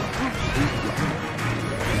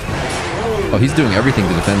 Oh, he's doing everything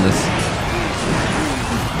to defend this.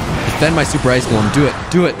 Defend my Super Ice Golem. Do it.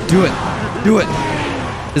 Do it. Do it. Do it.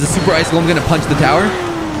 Is the Super Ice Golem gonna punch the tower?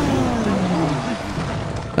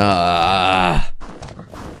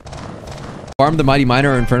 Farm the Mighty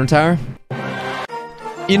Miner or Inferno Tower?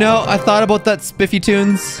 You know, I thought about that, Spiffy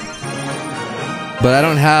Tunes. But I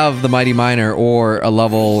don't have the Mighty Miner or a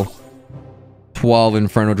level 12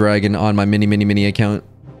 Inferno Dragon on my mini account.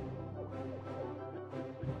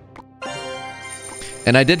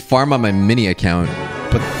 And I did farm on my mini account,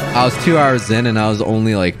 but I was 2 hours in and I was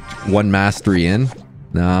only like 1 mastery in.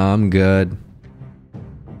 Nah, I'm good.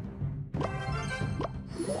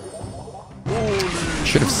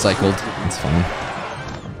 Should have cycled. It's fine.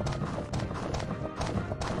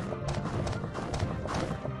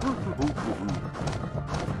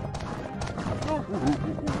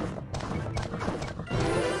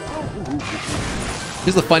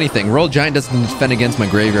 Here's the funny thing. Royal Giant doesn't defend against my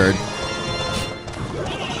graveyard.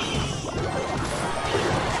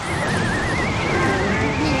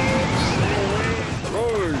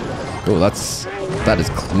 Oh, that is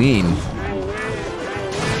clean.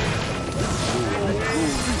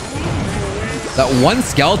 That one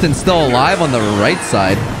skeleton's still alive on the right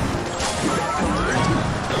side.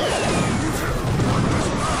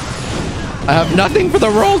 I have nothing for the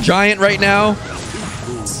Royal Giant right now.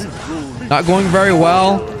 It's not going very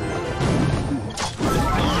well.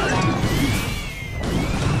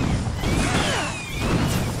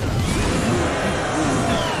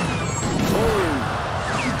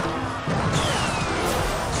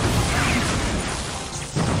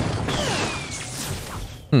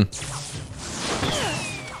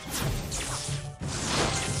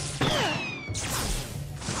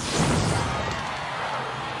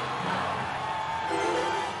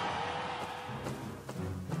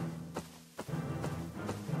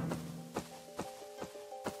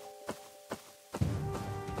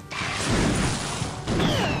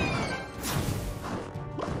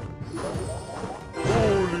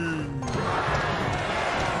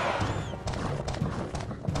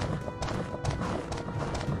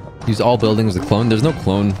 Use all buildings as a clone. There's no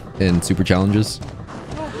clone in super challenges.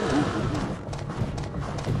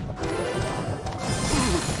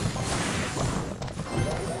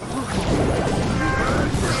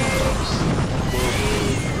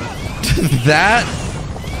 That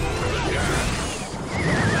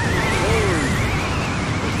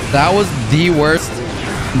was the worst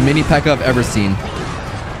mini P.E.K.K.A I've ever seen.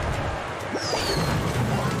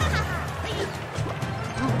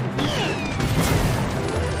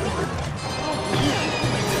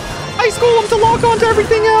 Ice Golem to lock onto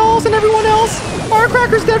everything else and everyone else.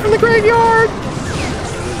 Firecracker's dead from the graveyard.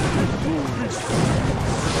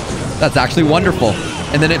 That's actually wonderful.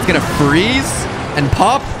 And then it's gonna freeze and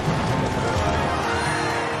pop.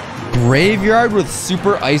 Graveyard with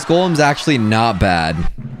Super Ice Golem's actually not bad.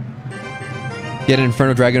 Get an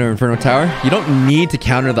Inferno Dragon or Inferno Tower. You don't need to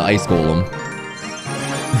counter the Ice Golem.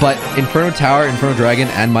 But Inferno Tower, Inferno Dragon,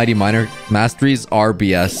 and Mighty Miner masteries are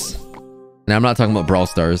BS. And I'm not talking about Brawl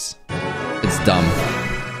Stars. It's dumb.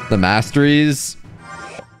 The masteries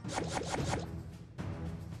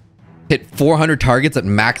hit 400 targets at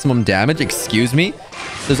maximum damage. Excuse me?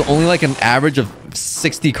 There's only like an average of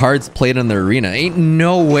 60 cards played in the arena. Ain't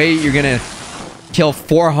no way you're gonna kill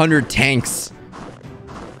 400 tanks.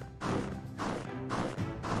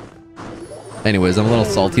 Anyways, I'm a little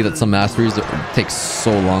salty that some masteries take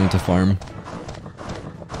so long to farm.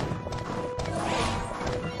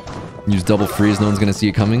 Use double freeze, no one's gonna see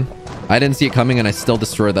it coming. I didn't see it coming and I still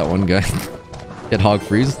destroyed that one guy. Get hog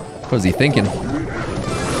freeze. What was he thinking?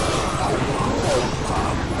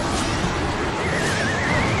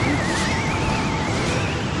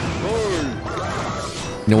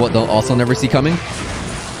 You know what they'll also never see coming?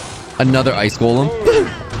 Another Ice Golem.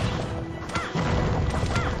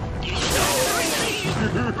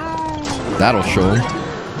 That'll show him.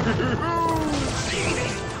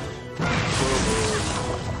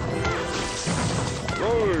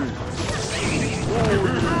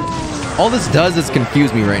 All this does is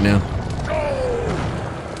confuse me right now.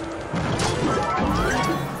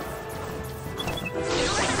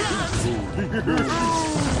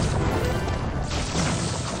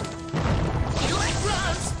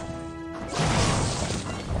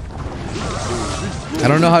 I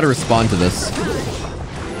don't know how to respond to this.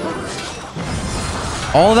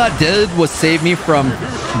 All that did was save me from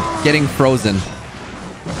getting frozen.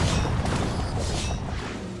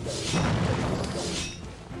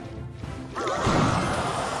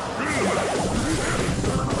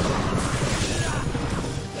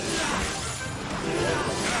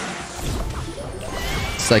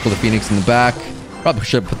 Cycle the Phoenix in the back. Probably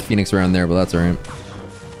should have put the Phoenix around there, but that's alright.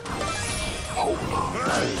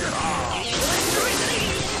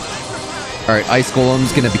 Alright, Ice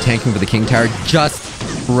Golem's gonna be tanking for the King Tower just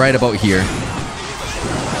right about here.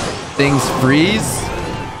 Things freeze.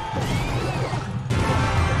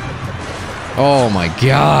 Oh my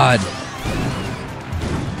god.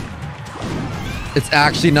 It's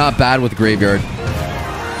actually not bad with Graveyard.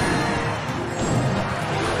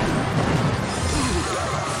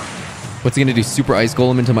 What's he gonna do? Super Ice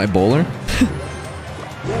Golem into my bowler?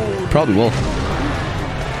 Probably will.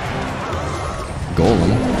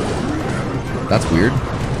 Golem. That's weird.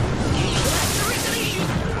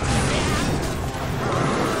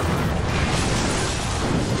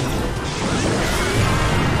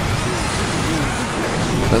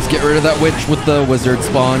 Let's get rid of that witch with the wizard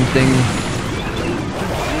spawn thing.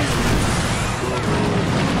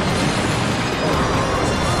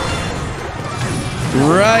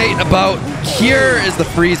 Right about here is the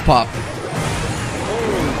freeze pop.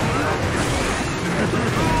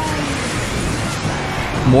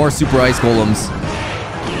 More Super Ice Golems.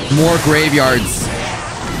 More graveyards.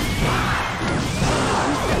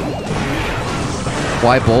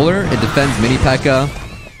 Why Bowler? It defends Mini P.E.K.K.A.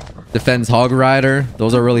 Defends Hog Rider.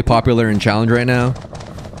 Those are really popular in Challenge right now.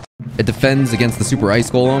 It defends against the Super Ice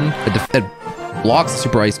Golem. It blocks the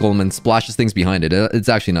Super Ice Golem and splashes things behind it. It's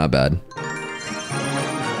actually not bad.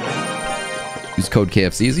 Use code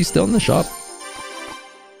KFC. Is he still in the shop?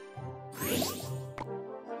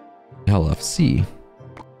 LFC.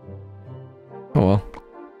 Oh well.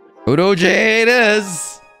 Code OJ it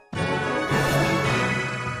is!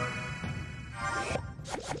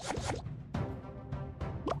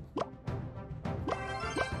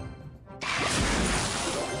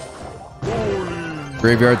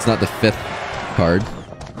 Graveyard's not the 5th card.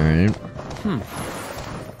 Alright.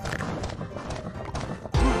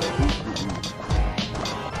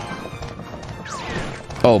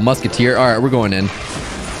 Oh, Musketeer. Alright, we're going in.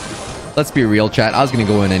 Let's be real, chat. I was gonna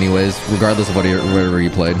go in anyways, regardless of whatever you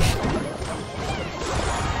played.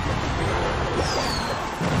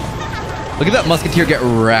 Look at that Musketeer get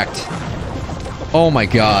wrecked. Oh my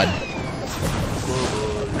god.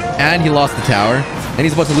 And he lost the tower. And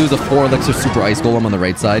he's about to lose a 4 elixir Super Ice Golem on the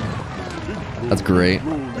right side. That's great.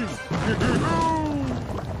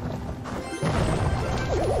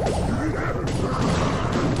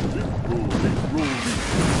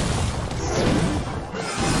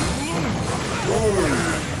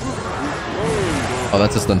 Oh,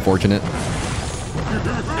 that's just unfortunate.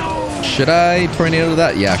 Should I tornado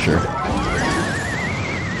that? Yeah, sure.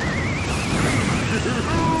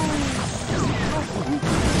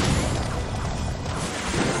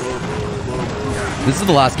 This is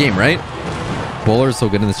the last game, right? Bowler's so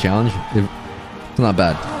good in this challenge. It's not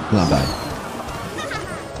bad. It's not bad.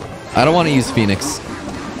 I don't want to use Phoenix.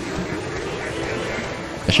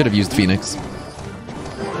 I should have used Phoenix.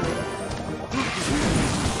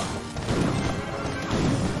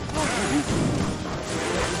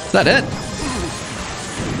 Is that it?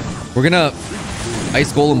 We're gonna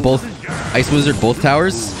Ice Golem both, Ice Wizard both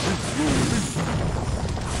towers.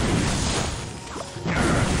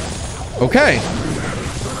 Okay.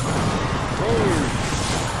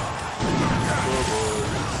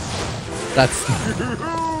 That's...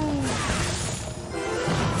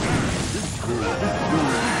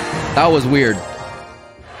 That was weird.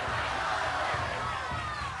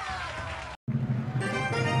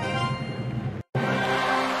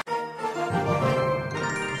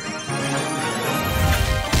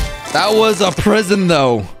 That was a prison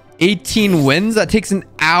though. 18 wins? That takes an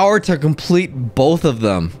hour to complete both of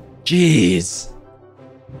them. Jeez.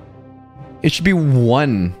 It should be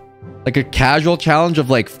one. Like a casual challenge of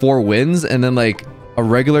like 4 wins and then like a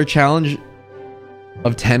regular challenge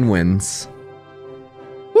of 10 wins.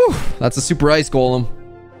 Whew, that's a Super Ice Golem.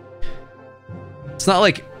 It's not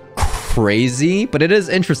like crazy, but it is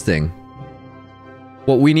interesting.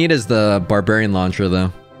 What we need is the Barbarian Launcher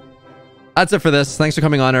though. That's it for this. Thanks for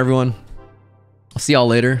coming on, everyone. I'll see y'all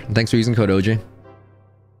later. And thanks for using code OJ.